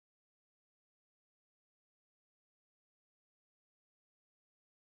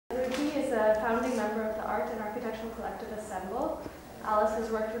collective Assemble. Alice has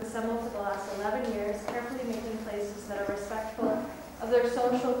worked with Assemble for the last 11 years, carefully making places that are respectful of their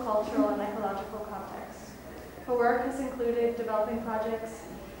social, cultural, and ecological context. Her work has included developing projects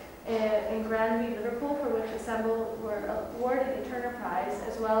in Granby, Liverpool, for which Assemble were awarded the Turner Prize,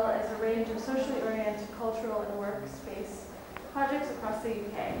 as well as a range of socially oriented cultural and workspace projects across the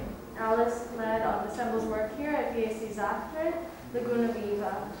UK. Alice led on Assemble's work here at V-A-C Zattere, Laguna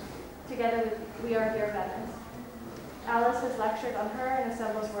Viva, together with We Are Here Venice. Alice has lectured on her and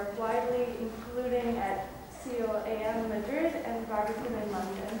Assemble's work widely, including at COAM Madrid and Barbican in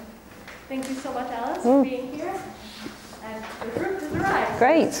London. Thank you so much, Alice, for being here. And the group has arrived.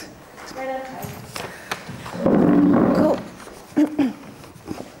 Great. Right outside. Cool.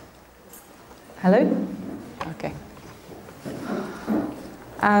 Hello? Okay.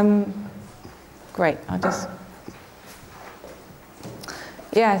 Great.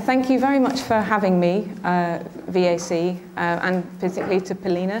 Yeah, thank you very much for having me, VAC, and particularly to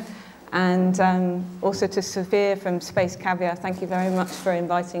Polina, and also to Sophia from Space Caviar. Thank you very much for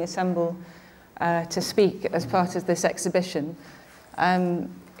inviting Assemble to speak as part of this exhibition.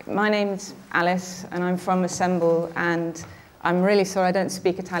 My name's Alice, and I'm from Assemble, and I'm really sorry I don't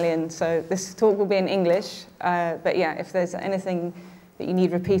speak Italian, so this talk will be in English, but yeah, if there's anything that you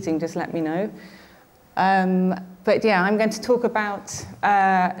need repeating, just let me know. But yeah, I'm going to talk about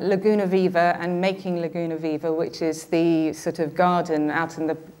Laguna Viva and making Laguna Viva, which is the sort of garden out in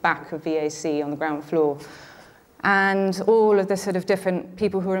the back of VAC on the ground floor, and all of the sort of different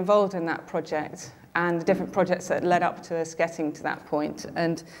people who are involved in that project and the different projects that led up to us getting to that point.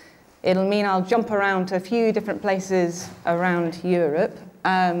 And it'll mean I'll jump around to a few different places around Europe,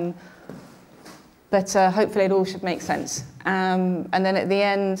 but hopefully it all should make sense. And then at the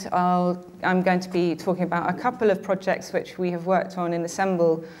end, I'm going to be talking about a couple of projects which we have worked on in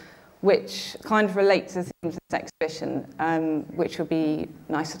Assemble, which kind of relate to the themes of this exhibition, which would be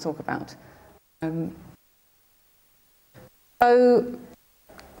nice to talk about. So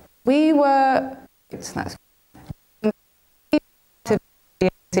we were,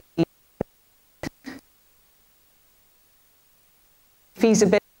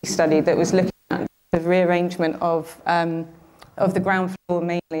 feasibility study that was looking at the rearrangement of the ground floor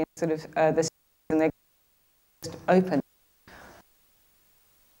mainly, and sort of the and they're just open.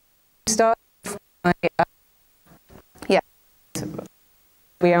 Start by, yeah,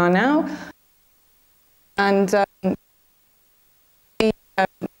 we are now, and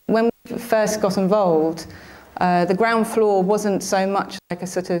when we first got involved, the ground floor wasn't so much like a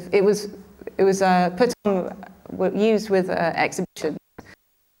sort of, it was put on, used with exhibition,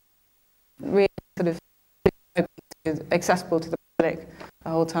 really sort of accessible to the public the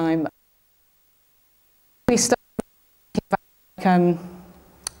whole time. We started thinking about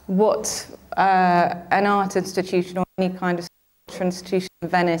what an art institution or any kind of cultural institution in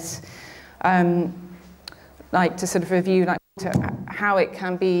Venice, like to sort of review like how it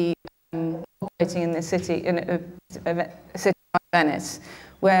can be operating in the city, in a city like Venice,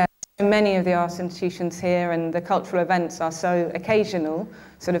 where so many of the art institutions here and the cultural events are so occasional,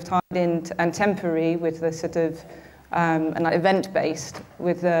 sort of tied in and temporary with the sort of and like event-based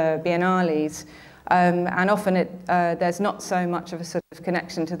with the biennales, and often there's not so much of a sort of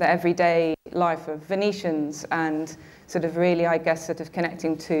connection to the everyday life of Venetians, and sort of really, I guess, sort of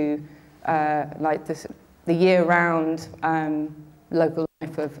connecting to like the year-round local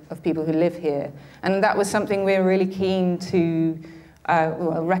life of people who live here. And that was something we were really keen to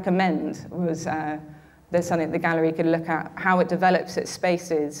recommend, was there's something the gallery could look at, how it develops its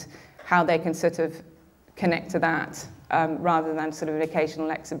spaces, how they can sort of connect to that, rather than sort of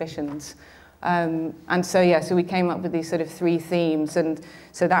occasional exhibitions. And so, yeah, so we came up with these sort of 3 themes, and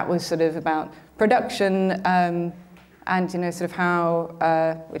so that was sort of about production, and, you know, sort of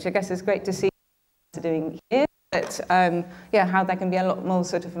how, which I guess is great to see doing here, but yeah, how there can be a lot more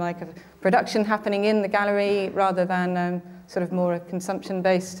sort of like a production happening in the gallery rather than sort of more a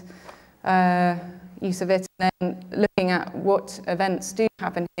consumption-based use of it, and then looking at what events do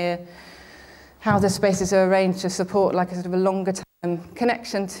happen here, how the spaces are arranged to support like a sort of a longer-term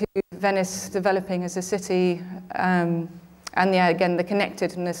connection to Venice developing as a city, and yeah, again, the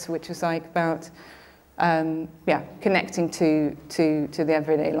connectedness, which was like about yeah, connecting to the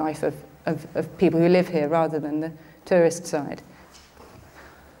everyday life of people who live here rather than the tourist side.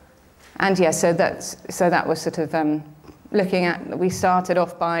 And yeah, so that was sort of looking at, we started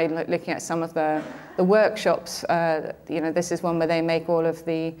off by looking at some of the workshops. You know, this is one where they make all of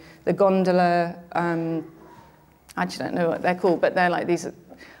the gondola, I actually don't know what they're called, but they're like these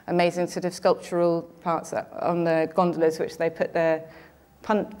amazing sort of sculptural parts on the gondolas, which they put their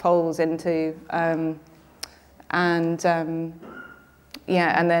punt poles into, And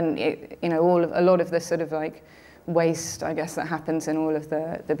yeah, and then you know, a lot of the sort of like waste, I guess, that happens in all of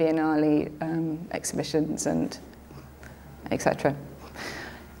the Biennale exhibitions and etc.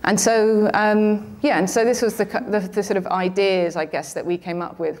 And so yeah, and so this was the sort of ideas, I guess, that we came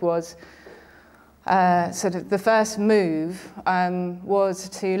up with was sort of the first move was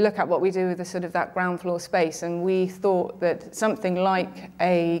to look at what we do with the sort of that ground floor space, and we thought that something like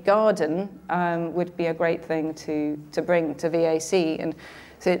a garden would be a great thing to bring to V-A-C, and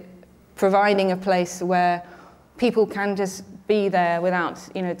so providing a place where people can just be there without,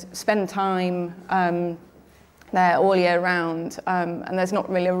 you know, spend time there all year round, and there's not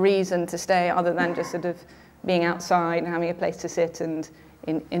really a reason to stay other than just sort of being outside and having a place to sit and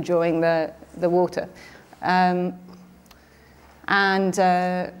enjoying the water.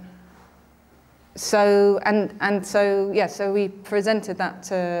 So we presented that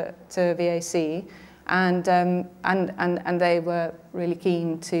to V-A-C, and they were really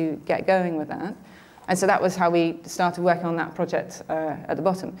keen to get going with that. And so that was how we started working on that project at the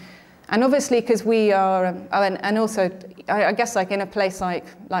bottom. And obviously, because we are, and also, I guess, like in a place like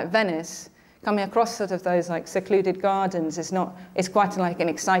Venice, coming across sort of those like secluded gardens it's quite like an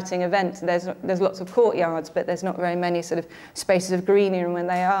exciting event. There's lots of courtyards, but there's not very many sort of spaces of greenery, and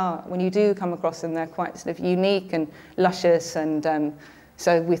when you do come across them, they're quite sort of unique and luscious, and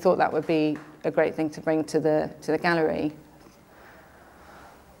so we thought that would be a great thing to bring to the gallery.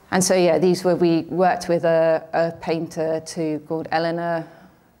 And so yeah, we worked with a painter called Eleanor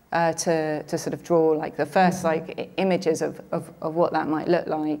to sort of draw like the first like images of what that might look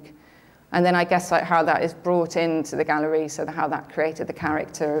like. And then I guess like how that is brought into the gallery, so how that created the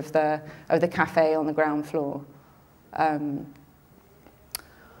character of the cafe on the ground floor. And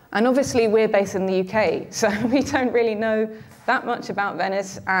obviously we're based in the UK, so we don't really know that much about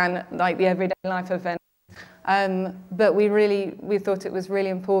Venice and like the everyday life of Venice. But we thought it was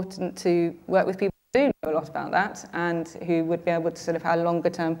really important to work with people who do know a lot about that and who would be able to sort of have a longer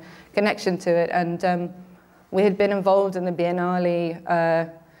term connection to it. And we had been involved in the Biennale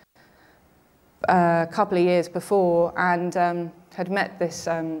a couple of years before, and had met this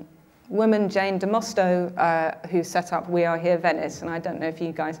woman, Jane DeMosto, who set up We Are Here Venice. And I don't know if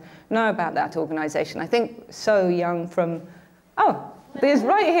you guys know about that organisation. I think So Young from, oh, there's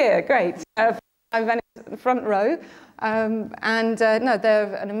right here, great. Venice, front row. No,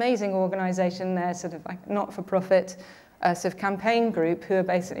 they're an amazing organisation. They're sort of like not-for-profit sort of campaign group who are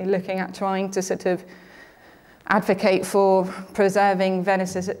basically looking at trying to sort of advocate for preserving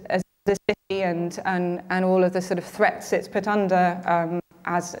Venice as the city and all of the sort of threats it's put under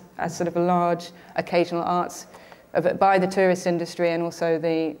as sort of a large occasional arts by the tourist industry, and also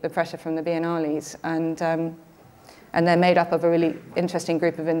the pressure from the Biennales, and they're made up of a really interesting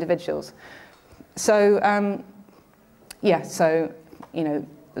group of individuals. So yeah, so you know,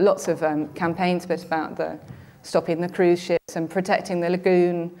 lots of campaigns, but about stopping the cruise ships and protecting the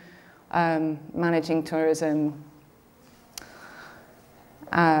lagoon, managing tourism.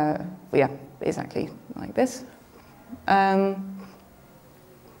 Yeah, exactly like this.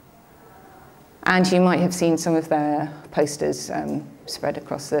 And you might have seen some of their posters spread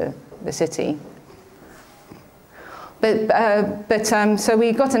across the city. So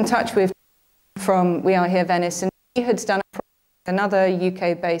we got in touch with from We Are Here Venice, and he had done another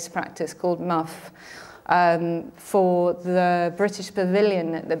UK-based practice called MUF for the British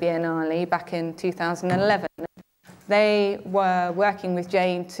Pavilion at the Biennale back in 2011. They were working with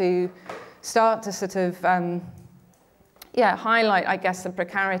Jane to start to sort of highlight, I guess, the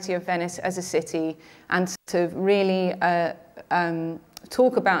precarity of Venice as a city, and sort of really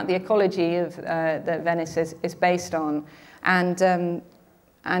talk about the ecology of that Venice is based on. And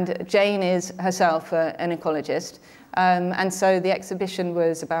Jane is herself an ecologist, and so the exhibition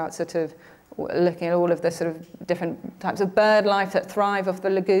was about sort of looking at all of the sort of different types of bird life that thrive off the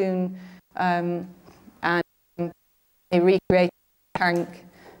lagoon, and they recreated the tank,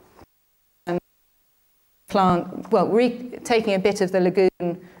 taking a bit of the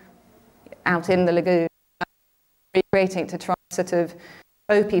lagoon out in the lagoon, recreating to try to sort of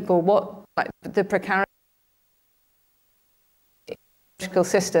show people what the precarious ecological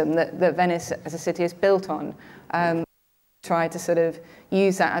system that Venice as a city is built on. Try to sort of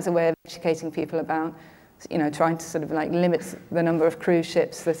use that as a way of educating people about, you know, trying to sort of like limit the number of cruise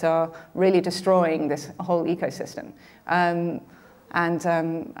ships that are really destroying this whole ecosystem. And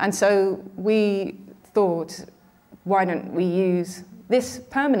so we thought, why don't we use this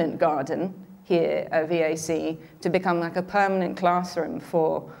permanent garden here at V-A-C to become like a permanent classroom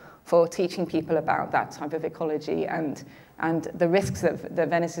for teaching people about that type of ecology and the risks that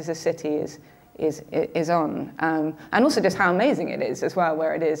Venice as a city is on, and also just how amazing it is as well,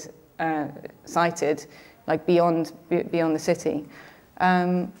 where it is sited, like beyond the city.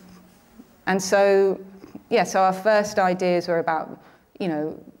 And so, yeah, so our first ideas were about, you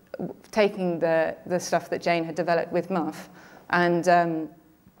know, taking the stuff that Jane had developed with Muff and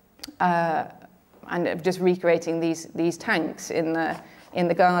just recreating these tanks in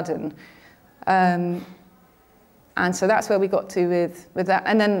the garden. And so that's where we got to with that.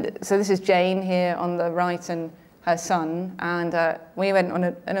 And then, so this is Jane here on the right and her son. And we went on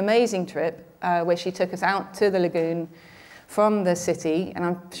an amazing trip where she took us out to the lagoon from the city. And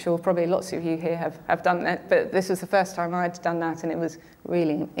I'm sure probably lots of you here have done that. But this was the first time I'd done that, and it was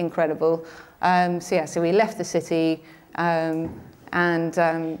really incredible. So yeah, so we left the city and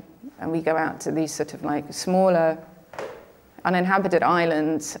we go out to these sort of like smaller uninhabited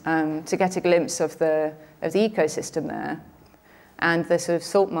islands to get a glimpse of the ecosystem there and the sort of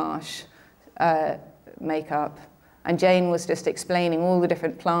salt marsh makeup. And Jane was just explaining all the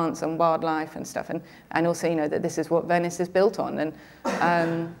different plants and wildlife and stuff, and also, you know, that this is what Venice is built on,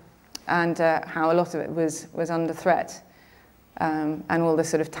 and how a lot of it was under threat, and all the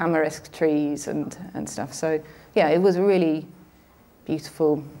sort of tamarisk trees and stuff. So yeah, it was a really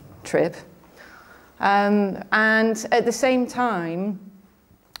beautiful trip. And at the same time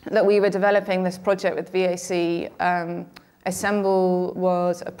that we were developing this project with V-A-C, Assemble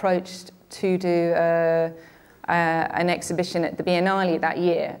was approached to do an exhibition at the Biennale that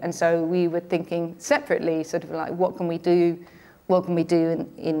year. And so we were thinking separately, sort of like, what can we do for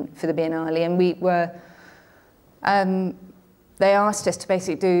the Biennale? And we were, they asked us to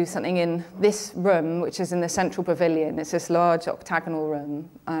basically do something in this room, which is in the central pavilion. It's this large octagonal room.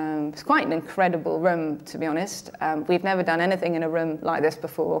 It's quite an incredible room, to be honest. We've never done anything in a room like this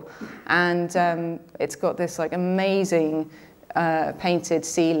before. And it's got this like amazing painted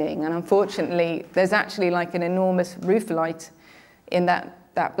ceiling. And unfortunately, there's actually like an enormous roof light in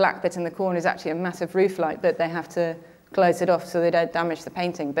that black bit in the corner is actually a massive roof light, but they have to close it off so they don't damage the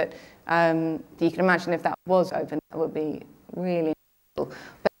painting. But you can imagine if that was open, that would be really cool.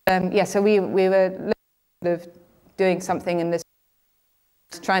 But yeah, so we were sort of doing something in this,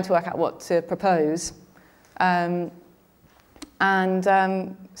 trying to work out what to propose. So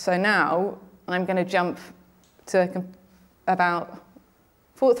now I'm going to jump to about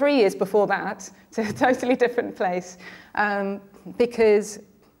 3 years before that, to a totally different place, because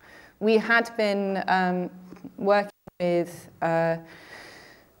we had been working with,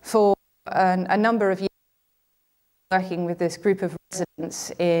 for a number of years, working with this group of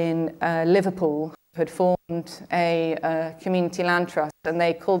residents in Liverpool who had formed a community land trust, and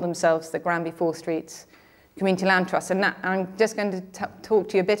they called themselves the Granby 4 Streets Community Land Trust. And I'm just going to talk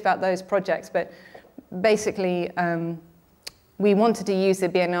to you a bit about those projects, but basically we wanted to use the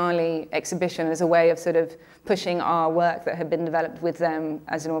Biennale exhibition as a way of sort of pushing our work that had been developed with them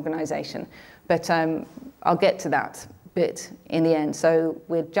as an organisation. But I'll get to that bit in the end. So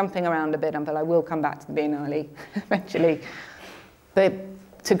we're jumping around a bit, but I will come back to the Biennale eventually. But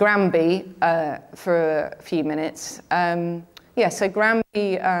to Granby for a few minutes. Yeah, so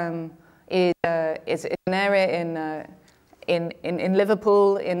Granby is an area in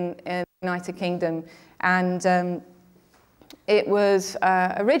Liverpool, in the United Kingdom, and it was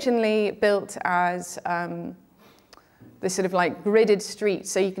originally built as this sort of like gridded street.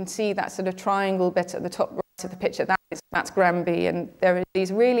 So you can see that sort of triangle bit at the top right of the picture. That's Granby, and there are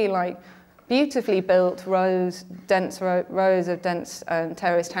these really like beautifully built dense rows of dense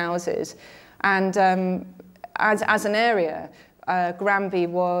terraced houses. And as an area, Granby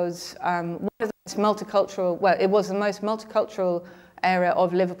was one of the most multicultural, well, it was the most multicultural area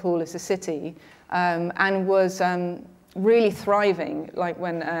of Liverpool as a city, and was really thriving, like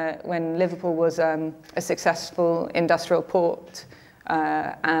when Liverpool was a successful industrial port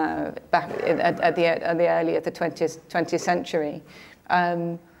back at the early of the 20th century.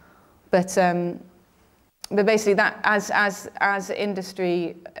 But basically, that as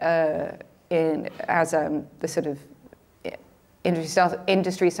industry the sort of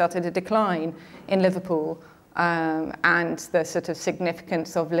industry started to decline in Liverpool, and the sort of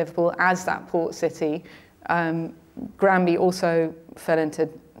significance of Liverpool as that port city, Granby also fell into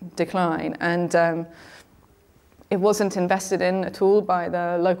decline, and it wasn't invested in at all by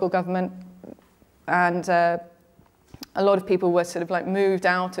the local government, and a lot of people were sort of like moved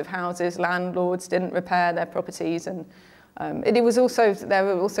out of houses. Landlords didn't repair their properties, and It was also, there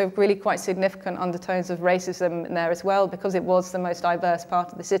were also really quite significant undertones of racism in there as well, because it was the most diverse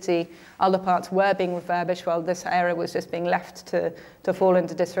part of the city. Other parts were being refurbished while this area was just being left to fall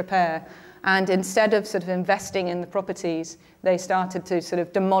into disrepair. And instead of sort of investing in the properties, they started to sort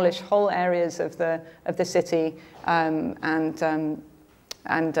of demolish whole areas of the city, and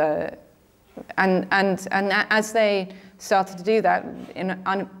as they started to do that,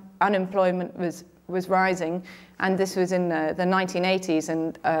 unemployment was rising, and this was in the 1980s,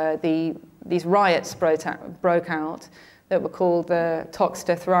 and these riots broke out that were called the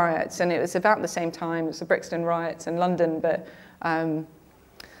Toxteth riots, and it was about the same time as the Brixton riots in London, but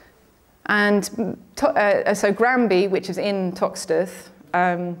so Granby, which is in Toxteth,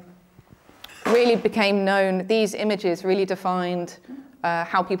 really became known. These images really defined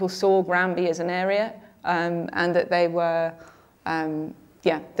how people saw Granby as an area, and that they were,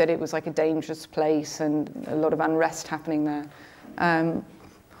 that it was like a dangerous place and a lot of unrest happening there.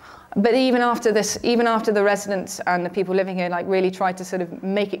 But even after this, even after the residents and the people living here like really tried to sort of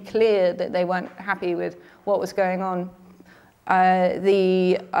make it clear that they weren't happy with what was going on,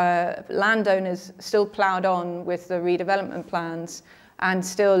 the landowners still ploughed on with the redevelopment plans and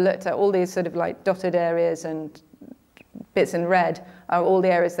still looked at all these sort of like dotted areas and bits in red are all the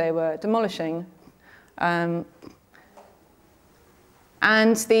areas they were demolishing.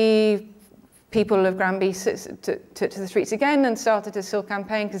 And the people of Granby took to the streets again and started to still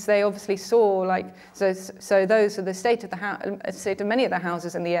campaign, because they obviously saw, like, so those are the state of many of the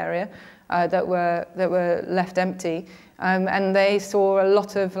houses in the area that were left empty, and they saw a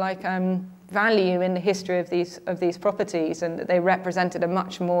lot of like value in the history of these properties, and they represented a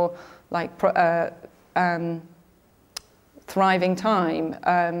much more like thriving time,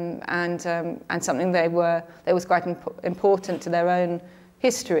 and something that was quite important to their own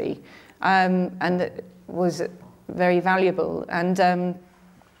history, and it was very valuable. And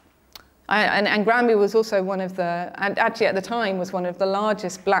Granby was also one of the, and actually at the time was one of the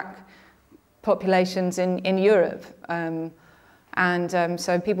largest black populations in Europe.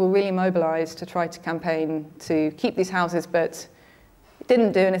 So people really mobilized to try to campaign to keep these houses, but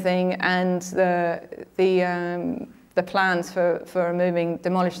didn't do anything, and the plans for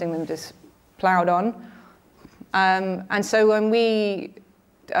demolishing them just ploughed on. And so when we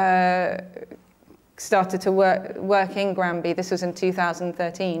started to work in Granby, this was in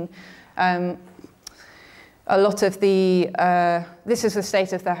 2013, a lot of this is the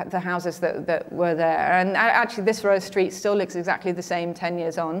state of the houses that were there. And actually this row of street still looks exactly the same 10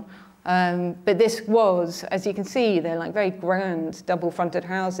 years on. But this was, as you can see, they're like very grand double-fronted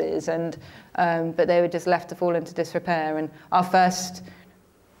houses, and but they were just left to fall into disrepair. And our first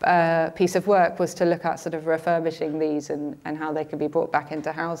piece of work was to look at sort of refurbishing these and how they could be brought back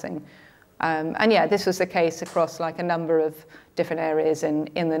into housing. And yeah, this was the case across like a number of different areas in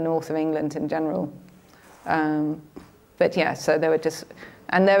the north of England in general. But yeah, so there were just,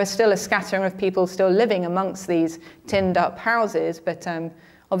 and there was still a scattering of people still living amongst these tinned up houses, but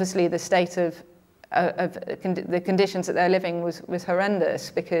obviously the state of the conditions that they're living was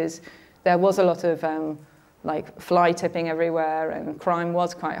horrendous, because there was a lot of like fly tipping everywhere, and crime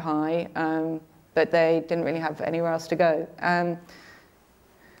was quite high, but they didn't really have anywhere else to go.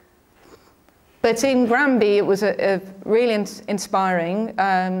 But in Granby, it was a really inspiring.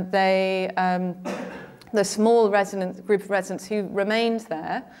 The small group of residents who remained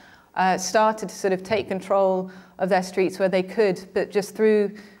there started to sort of take control of their streets where they could, but just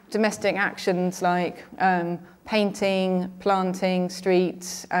through domestic actions like painting, planting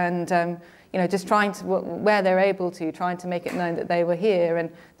streets, and just trying to, where they're able to, trying to make it known that they were here and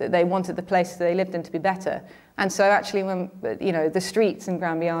that they wanted the place they lived in to be better. And so actually, when the streets in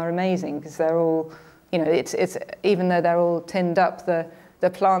Granby are amazing, because they're all, it's even though they're all tinned up, the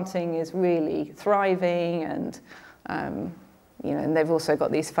planting is really thriving, and and they've also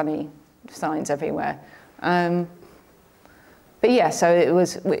got these funny signs everywhere. But yeah, so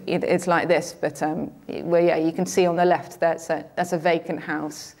it's like this, but where you can see on the left that's a vacant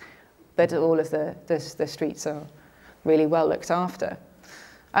house, but all of the streets are really well looked after.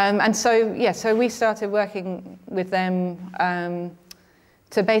 And so we started working with them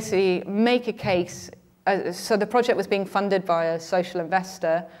to basically make a case. So the project was being funded by a social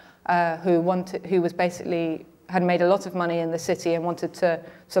investor who was basically had made a lot of money in the city and wanted to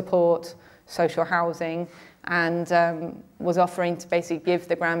support social housing, and was offering to basically give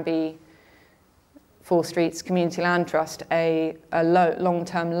the Granby 4 Streets Community Land Trust a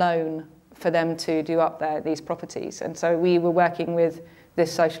long-term loan for them to do up these properties. And so we were working with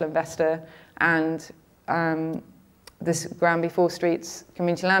this social investor and this Granby 4 Streets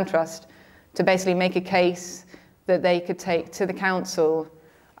Community Land Trust to basically make a case that they could take to the council,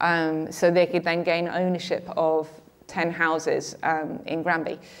 so they could then gain ownership of 10 houses in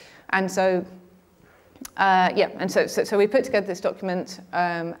Granby. And so, so we put together this document,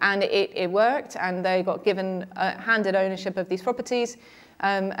 and it worked, and they got given, handed ownership of these properties.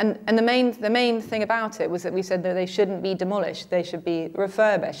 And the main thing about it was that we said that they shouldn't be demolished, they should be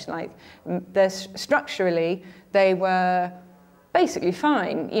refurbished. Like, structurally, they were basically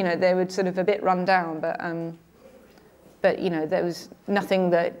fine. You know, they were sort of a bit run down, but you know, there was nothing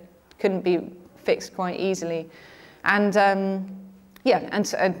that couldn't be fixed quite easily. And so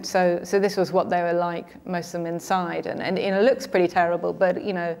this was what they were like, most of them inside, and you know, it looks pretty terrible, but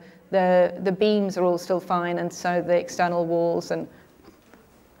you know, the beams are all still fine, and so the external walls. And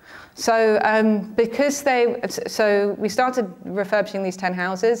so so we started refurbishing these 10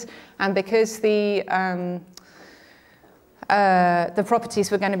 houses, and because the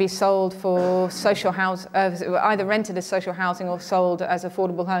properties were going to be sold for social house, either rented as social housing or sold as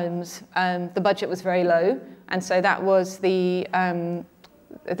affordable homes, the budget was very low, and so that was the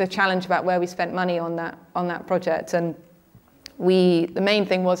challenge about where we spent money on that project. And the main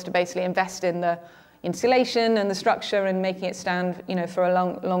thing was to basically invest in the insulation and the structure and making it stand, you know, for a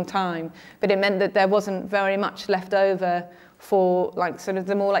long time. But it meant that there wasn't very much left over for like sort of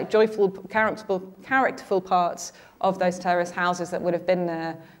the more like joyful, characterful parts of those terrace houses that would have been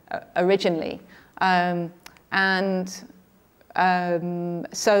there originally.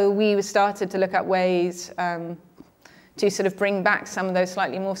 So we started to look at ways to sort of bring back some of those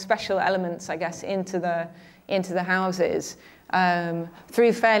slightly more special elements, I guess, into the houses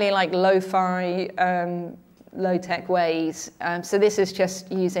through fairly like lo-fi, low-tech ways. So this is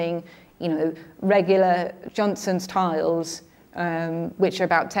just using, you know, regular Johnson's tiles, which are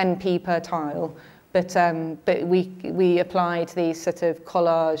about 10p per tile. But we applied these sort of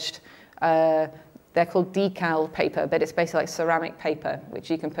collaged, they're called decal paper, but it's basically like ceramic paper, which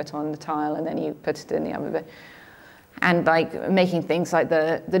you can put on the tile and then you put it in the other bit. And like making things like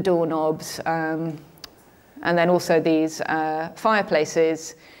the doorknobs, and then also these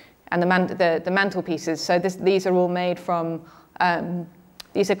fireplaces and the mantelpieces. So these are all made from,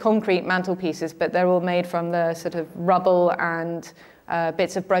 these are concrete mantelpieces, but they're all made from the sort of rubble and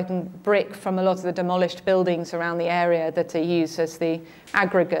bits of broken brick from a lot of the demolished buildings around the area that are used as the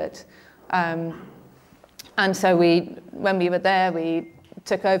aggregate. And so when we were there, we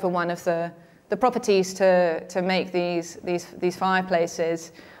took over one of the properties to make these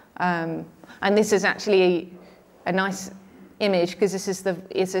fireplaces. And this is actually a nice image, because this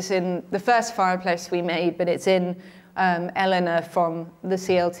is in the first fireplace we made, but it's in Eleanor from the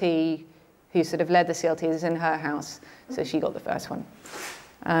CLT, who sort of led the CLT, is in her house. So she got the first one.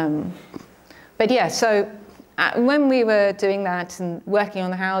 But yeah, so when we were doing that and working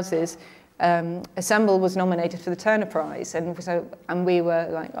on the houses, Assemble was nominated for the Turner Prize, and we were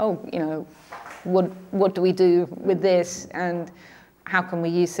like, oh, you know, what do we do with this, and how can we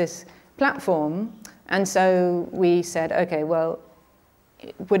use this platform? And so we said, okay, well,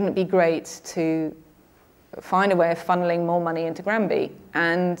 wouldn't it be great to find a way of funneling more money into Granby?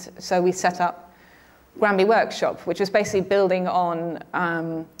 And so we set up Granby Workshop, which was basically building on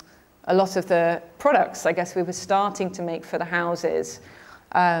a lot of the products, I guess, we were starting to make for the houses,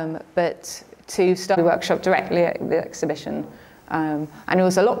 but to start a workshop directly at the exhibition. And it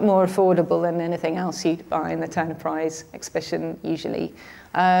was a lot more affordable than anything else you'd buy in the Turner Prize exhibition usually.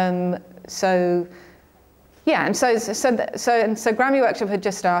 So yeah, and so Granby Workshop had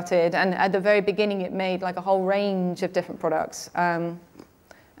just started, and at the very beginning it made like a whole range of different products.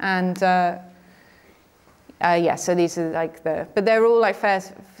 Yeah, so these are like but they're all like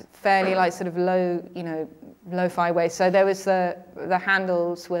fairly like sort of low, you know, lo-fi way. So there was the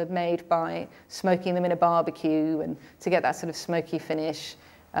handles were made by smoking them in a barbecue and to get that sort of smoky finish.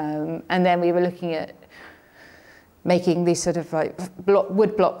 And then we were looking at making these sort of like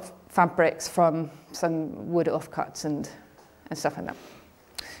wood block fabrics from some wood offcuts and stuff like that.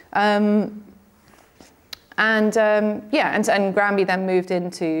 And Granby then moved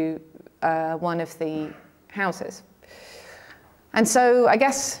into one of the houses. And so I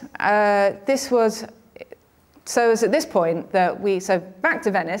guess this was, so it was at this point that so back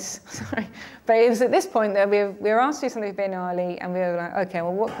to Venice, sorry, but it was at this point that we were asked to do something for Biennale, and we were like, okay,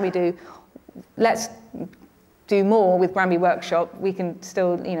 well, what can we do? Let's do more with Granby Workshop. We can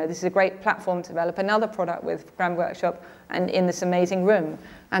still, you know, this is a great platform to develop another product with Granby Workshop and in this amazing room.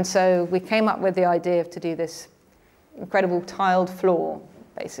 And so we came up with the idea to do this incredible tiled floor,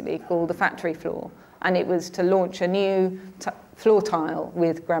 basically, called the factory floor. And it was to launch a new floor tile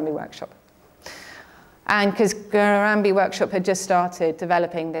with Granby Workshop. And because Granby Workshop had just started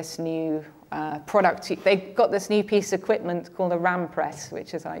developing this new product. They got this new piece of equipment called a ram press,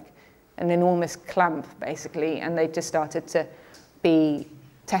 which is like an enormous clamp, basically, and they just started to be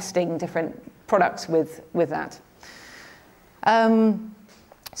testing different products with that.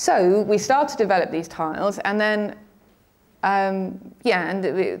 So we started to develop these tiles, and then, the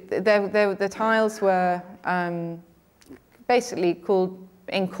tiles were basically called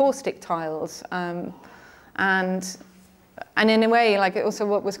encaustic tiles, and in a way, like, also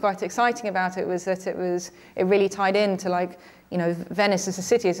what was quite exciting about it was that it really tied into, like, you know, Venice as a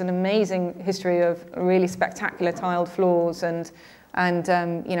city has an amazing history of really spectacular tiled floors, and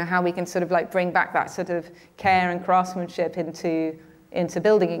you know, how we can sort of like bring back that sort of care and craftsmanship into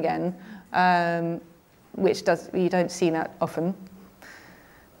building again, which you don't see that often.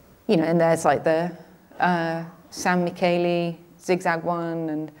 You know, and there's like the San Michele zigzag one,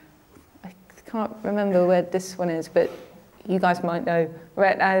 and I can't remember where this one is, but you guys might know.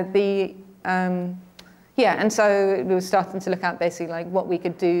 Right, and so we were starting to look at basically like what we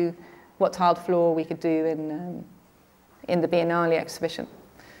could do, what tiled floor we could do in the Biennale exhibition.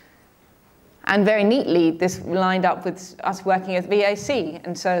 And very neatly, this lined up with us working at V-A-C.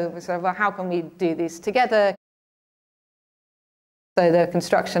 And so we said, well, how can we do these together? So the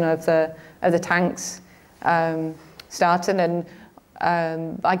construction of the tanks started, and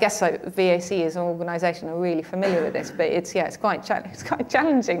I guess like V-A-C as an organisation are really familiar with this, but it's quite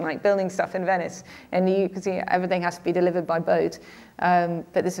challenging, like building stuff in Venice, and you can see everything has to be delivered by boat.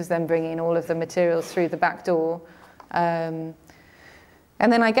 But this is them bringing all of the materials through the back door.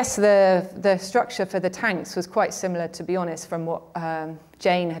 And then I guess the structure for the tanks was quite similar, to be honest, from what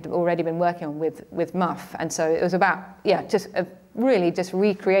Jane had already been working on with Muff. And so it was about, really just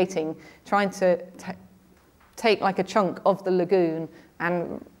recreating, trying to take like a chunk of the lagoon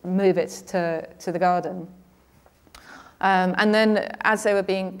and move it to the garden. And then as they were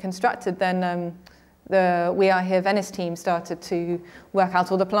being constructed, then the We Are Here Venice team started to work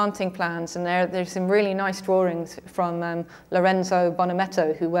out all the planting plans, and there's some really nice drawings from Lorenzo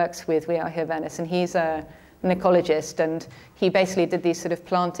Bonametto, who works with We Are Here Venice, and he's an ecologist, and he basically did these sort of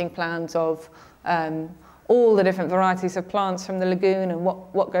planting plans of all the different varieties of plants from the lagoon and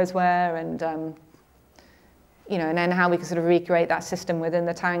what goes where, and you know, and then how we could sort of recreate that system within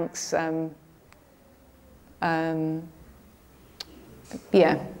the tanks.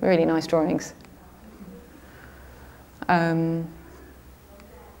 Yeah, really nice drawings. And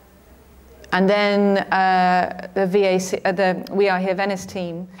then the V-A-C, the We Are Here Venice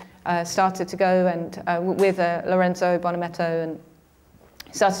team started to go and with Lorenzo Bonametto, and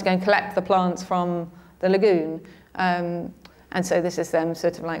started to go and collect the plants from the lagoon. And so this is them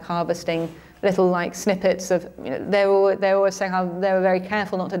sort of like harvesting little like snippets of, you know, they were always saying how they were very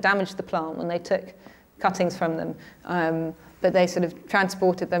careful not to damage the plant when they took cuttings from them. But they sort of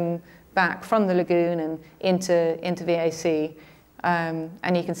transported them back from the lagoon and into V-A-C.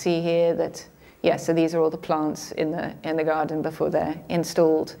 And you can see here that, yeah, so these are all the plants in the garden before they're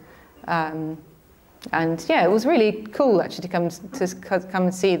installed. And yeah, it was really cool actually to come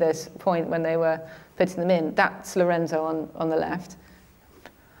and see this point when they were putting them in. That's Lorenzo on the left.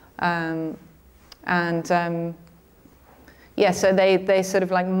 Yeah, so they sort of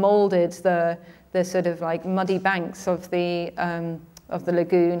like molded the sort of like muddy banks of the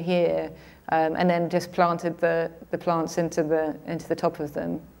lagoon here, and then just planted the plants into the top of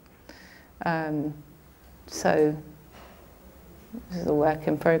them. So this is a work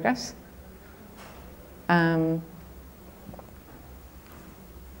in progress.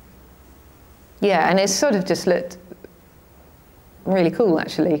 Yeah, and it sort of just looked really cool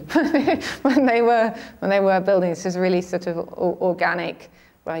actually when they were building this. Is really sort of organic,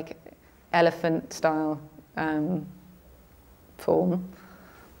 like elephant style form.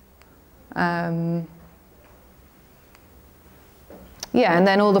 Yeah, and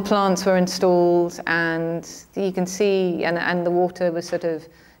then all the plants were installed, and you can see, and the water was sort of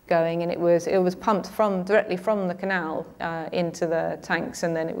going, and it was pumped directly from the canal into the tanks,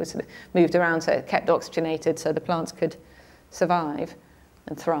 and then it was sort of moved around, so it kept oxygenated, so the plants could survive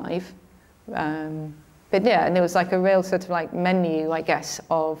and thrive. But yeah, and it was like a real sort of like menu, I guess,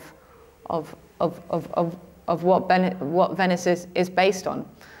 of what Venice is based on.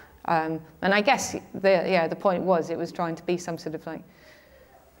 And I guess the point was it was trying to be some sort of like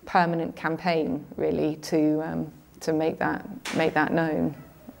permanent campaign, really, to make that known,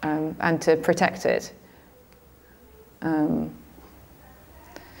 and to protect it.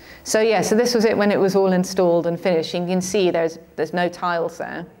 So yeah, so this was it when it was all installed and finished. You can see there's no tiles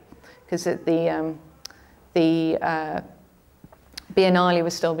there, because the Biennale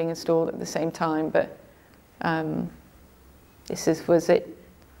was still being installed at the same time. But this was it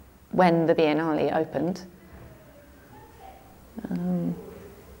when the Biennale opened. And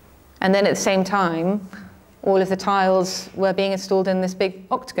then at the same time, all of the tiles were being installed in this big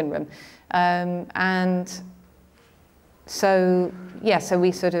octagon room. And so, yeah, so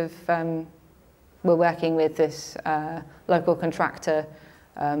we sort of were working with this local contractor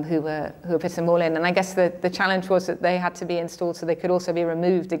who were putting them all in. And I guess the challenge was that they had to be installed so they could also be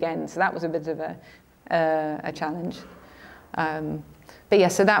removed again. So that was a bit of a challenge. But yeah,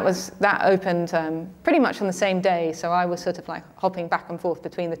 so that opened pretty much on the same day. So I was sort of like hopping back and forth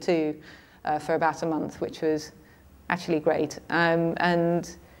between the two for about a month, which was actually great. Yeah,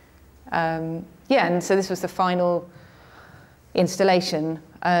 and so this was the final installation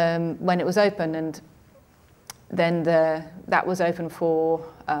when it was open, and then that was open for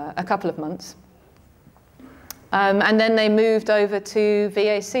a couple of months. And then they moved over to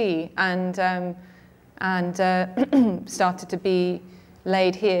V-A-C and started to be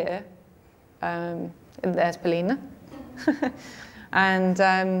laid here. And there's Polina. and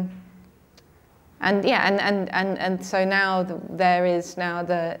so now there is now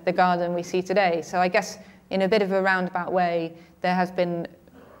the garden we see today. So I guess in a bit of a roundabout way, there has been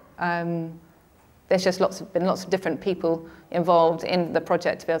there's just been lots of different people involved in the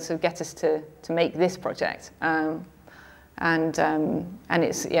project to be able to get us to make this project. And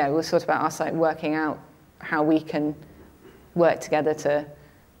it's, yeah, it was sort of about us like working out how we can work together to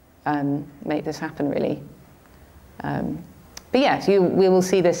make this happen, really. But yeah, we will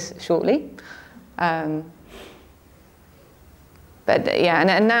see this shortly. But yeah,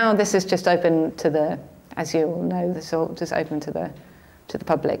 and now this is just open to the, as you all know, this is all just open to the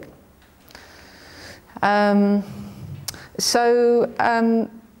public. So that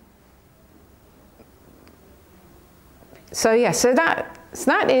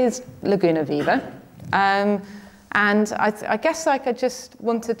is Laguna Viva. And I guess like I just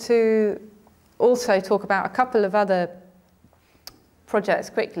wanted to also talk about a couple of other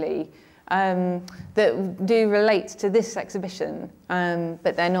projects quickly that do relate to this exhibition,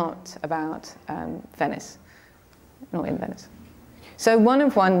 but they're not about Venice, not in Venice. So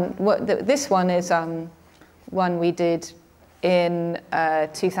this one is one we did in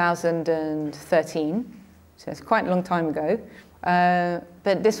 2013, so it's quite a long time ago.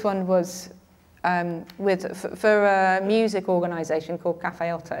 But this one was for a music organisation called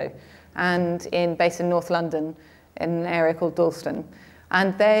Cafe Otto, and based in North London, in an area called Dalston.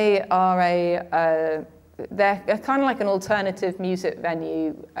 And they are they're kind of like an alternative music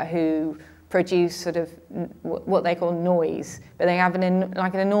venue who produce sort of what they call noise, but they have an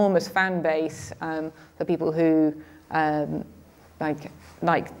enormous fan base for people who like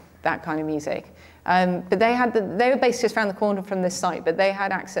that kind of music. But they were based just around the corner from this site, but they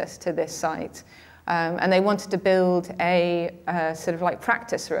had access to this site, and they wanted to build a sort of like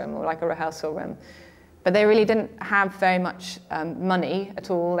practice room or like a rehearsal room. But they really didn't have very much money at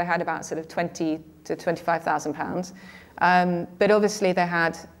all. They had about sort of £20,000 to £25,000. But obviously they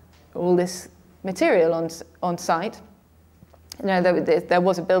had all this material on site. You know, there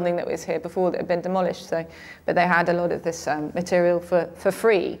was a building that was here before that had been demolished, but they had a lot of this material for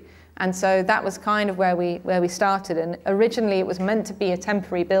free. And so that was kind of where we started. And originally it was meant to be a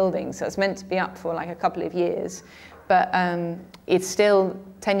temporary building, so it was meant to be up for like a couple of years. But it's still,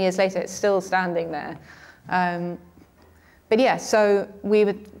 10 years later, it's still standing there. But yeah, so we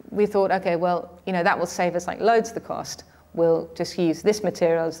thought, okay, well, you know, that will save us like loads of the cost. We'll just use this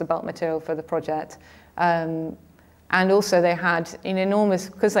material as the bulk material for the project. And also they had an enormous,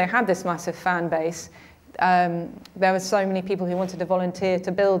 because they had this massive fan base, there were so many people who wanted to volunteer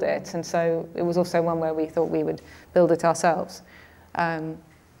to build it. And so it was also one where we thought we would build it ourselves.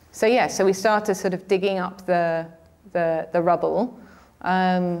 So yeah, so we started sort of digging up the rubble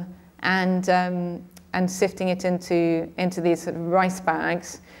and sifting it into these sort of rice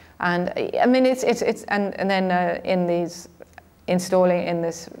bags, and I mean and then in these installing in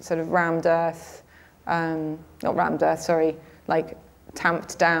this sort of rammed earth, not rammed earth, sorry, like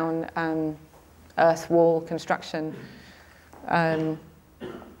tamped down earth wall construction, yeah,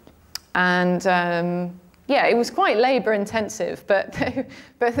 it was quite labour intensive, but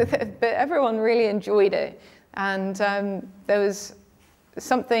everyone really enjoyed it. And there was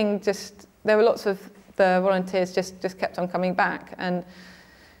something there were lots of the volunteers just kept on coming back. And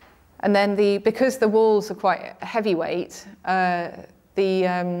then because the walls are quite heavyweight, we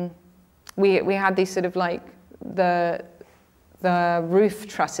had these sort of like the roof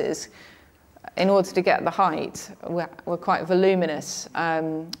trusses, in order to get the height, were quite voluminous,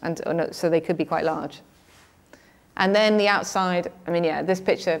 and so they could be quite large. And then the outside, I mean, yeah, this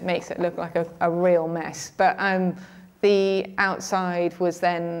picture makes it look like a real mess. But the outside was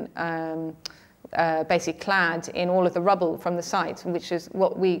then basically clad in all of the rubble from the site, which is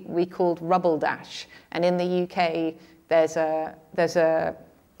what we called rubble dash. And in the UK, there's a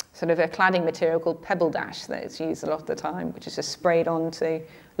sort of a cladding material called pebble dash that is used a lot of the time, which is just sprayed onto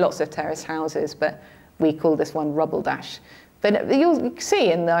lots of terrace houses, but we call this one rubble dash. But you'll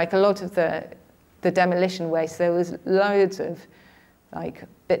see in like a lot of the demolition waste, there was loads of like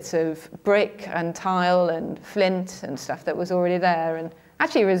bits of brick and tile and flint and stuff that was already there, and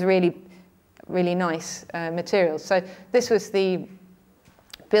actually it was really nice material. So this was the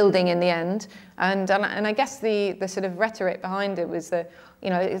building in the end, and I guess the sort of rhetoric behind it was that, you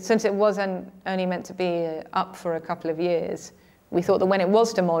know, since it was only meant to be up for a couple of years, we thought that when it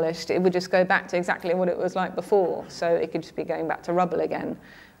was demolished, it would just go back to exactly what it was like before, so it could just be going back to rubble again.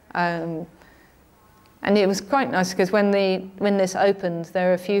 And it was quite nice because when this opened, there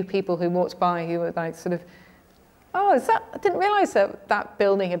were a few people who walked by who were like sort of, oh, I didn't realise that that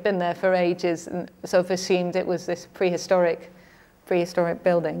building had been there for ages, and sort of assumed it was this prehistoric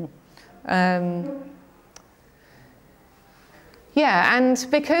building. Yeah, and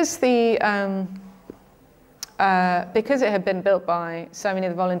because because it had been built by so many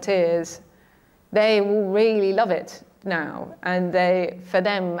of the volunteers, they will really love it now. And for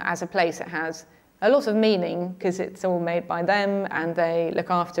them as a place, it has a lot of meaning because it's all made by them, and they look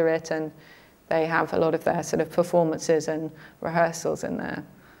after it, and they have a lot of their sort of performances and rehearsals in there.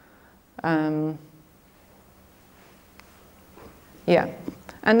 Yeah,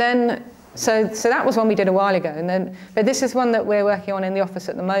 and then so that was one we did a while ago, and then but this is one that we're working on in the office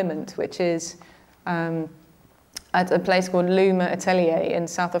at the moment, which is at a place called Luma Atelier in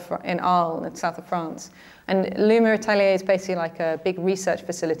Arles, in south of France. And Luma Atelier is basically like a big research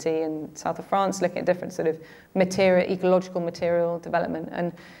facility in south of France, looking at different sort of ecological material development.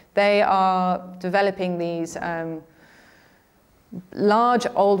 And they are developing these large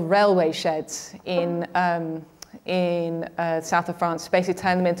old railway sheds in south of France, basically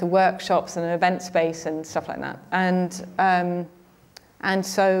turn them into workshops and an event space and stuff like that. And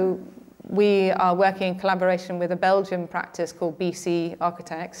so we are working in collaboration with a Belgian practice called BC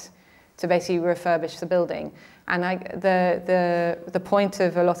Architects to basically refurbish the building. And the point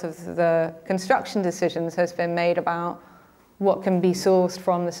of a lot of the construction decisions has been made about what can be sourced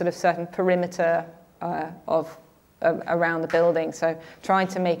from the sort of certain perimeter around the building. So trying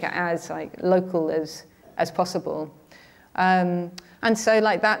to make it as like local as possible. And so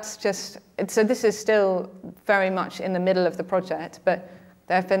like that's just, so this is still very much in the middle of the project, but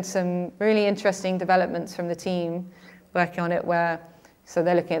there have been some really interesting developments from the team working on it so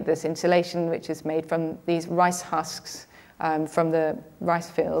they're looking at this insulation, which is made from these rice husks from the rice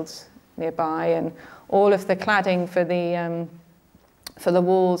fields nearby, and all of the cladding for the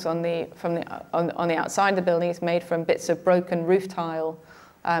walls on the outside of the building is made from bits of broken roof tile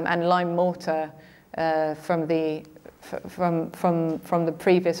and lime mortar from the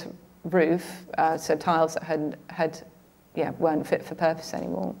previous roof, so tiles that weren't fit for purpose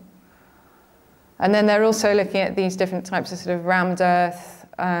anymore. And then they're also looking at these different types of sort of rammed earth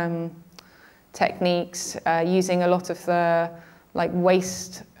techniques, using a lot of the like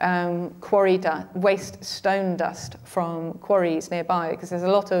waste stone dust from quarries nearby, because there's a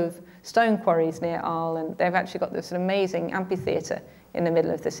lot of stone quarries near Arles, and they've actually got this amazing amphitheatre in the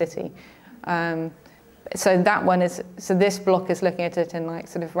middle of the city. So that one is, so this block is looking at it in like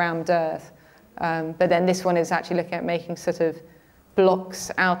sort of rammed earth, but then this one is actually looking at making sort of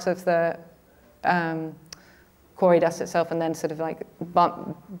blocks out of the quarry dust itself, and then sort of like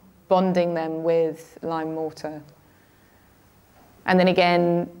bonding them with lime mortar. And then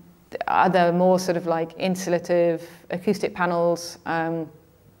again, other more sort of like insulative acoustic panels,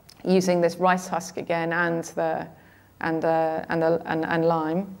 using this rice husk again and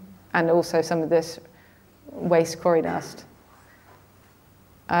lime, and also some of this waste quarry dust.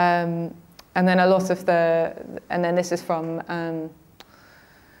 And then a lot of and then this is from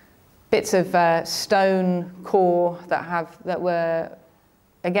bits of stone core that were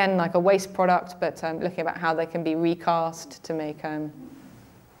again like a waste product, but looking about how they can be recast to make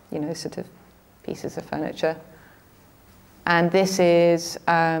sort of pieces of furniture. And this is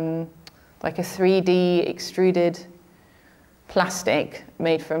like a 3D extruded plastic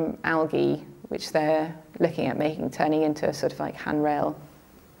made from algae, which they're looking at turning into a sort of like handrail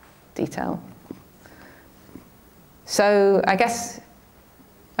detail. So I guess,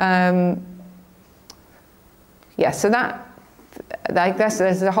 so I guess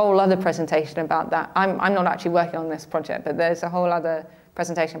there's a whole other presentation about that. I'm not actually working on this project, but there's a whole other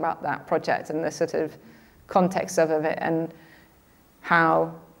presentation about that project and the sort of context of it, and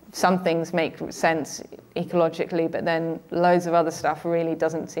how some things make sense ecologically, but then loads of other stuff really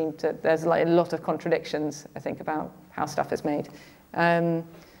doesn't seem to, there's like a lot of contradictions, I think, about how stuff is made. And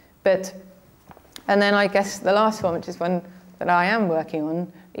then I guess the last one, which is one that I am working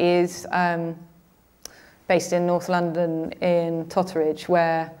on, is based in North London in Totteridge,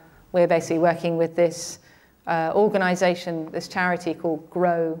 where we're basically working with this organisation, this charity called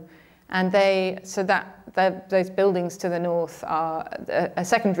GROW, and those buildings to the north are a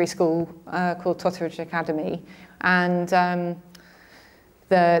secondary school called Totteridge Academy, and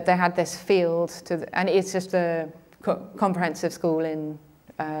they had this field, and it's just a comprehensive school in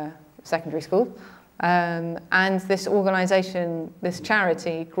secondary school. And this organisation, this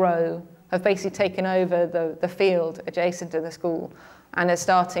charity, GROW, have basically taken over the field adjacent to the school and are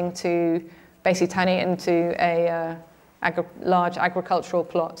starting to basically turn it into a large agricultural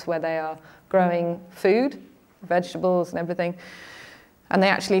plot where they are growing food, vegetables and everything. And they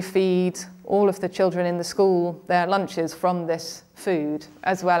actually feed all of the children in the school their lunches from this food,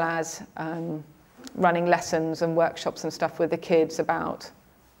 as well as running lessons and workshops and stuff with the kids about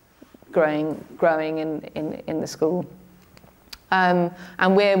growing in the school. And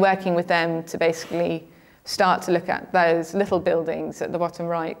we're working with them to basically start to look at those little buildings at the bottom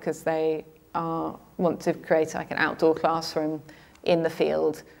right, because they want to create like an outdoor classroom in the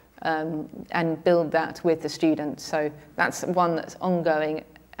field and build that with the students. So that's one that's ongoing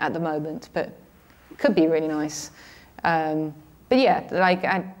at the moment, but could be really nice. But yeah, like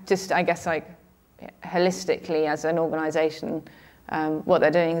I guess like holistically as an organisation, what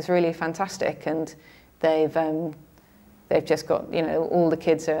they're doing is really fantastic, and they've just got, you know, all the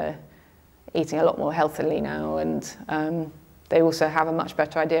kids are eating a lot more healthily now, and they also have a much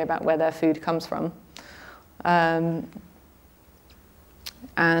better idea about where their food comes from.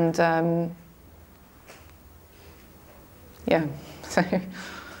 Yeah, so.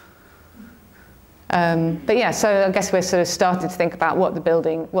 But yeah, so I guess we're sort of starting to think about what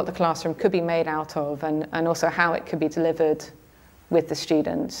the classroom could be made out of, and also how it could be delivered with the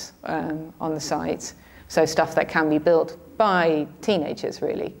students on the site. So stuff that can be built by teenagers,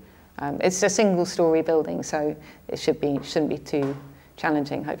 really. It's a single-story building, so it shouldn't be too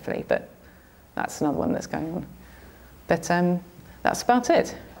challenging, hopefully. But that's another one that's going on. But that's about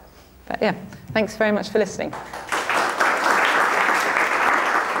it. But yeah, thanks very much for listening.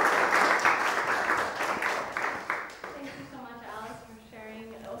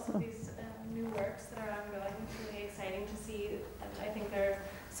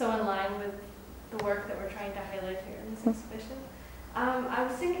 So in line with the work that we're trying to highlight here in this exhibition. I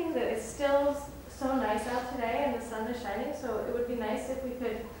was thinking that it's still so nice out today and the sun is shining, so it would be nice if we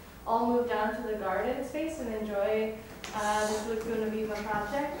could all move down to the garden space and enjoy this Laguna Viva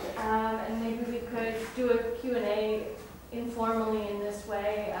project. And maybe we could do a Q&A informally in this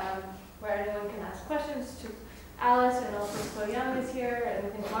way, where anyone can ask questions to Alice, and also COAM is here, and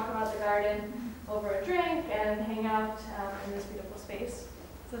we can talk about the garden over a drink and hang out in this beautiful space.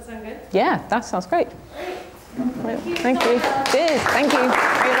 Does that sound good? Yeah, that sounds great. Great. Thank you. Cheers. Thank you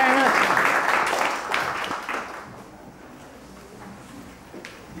very much.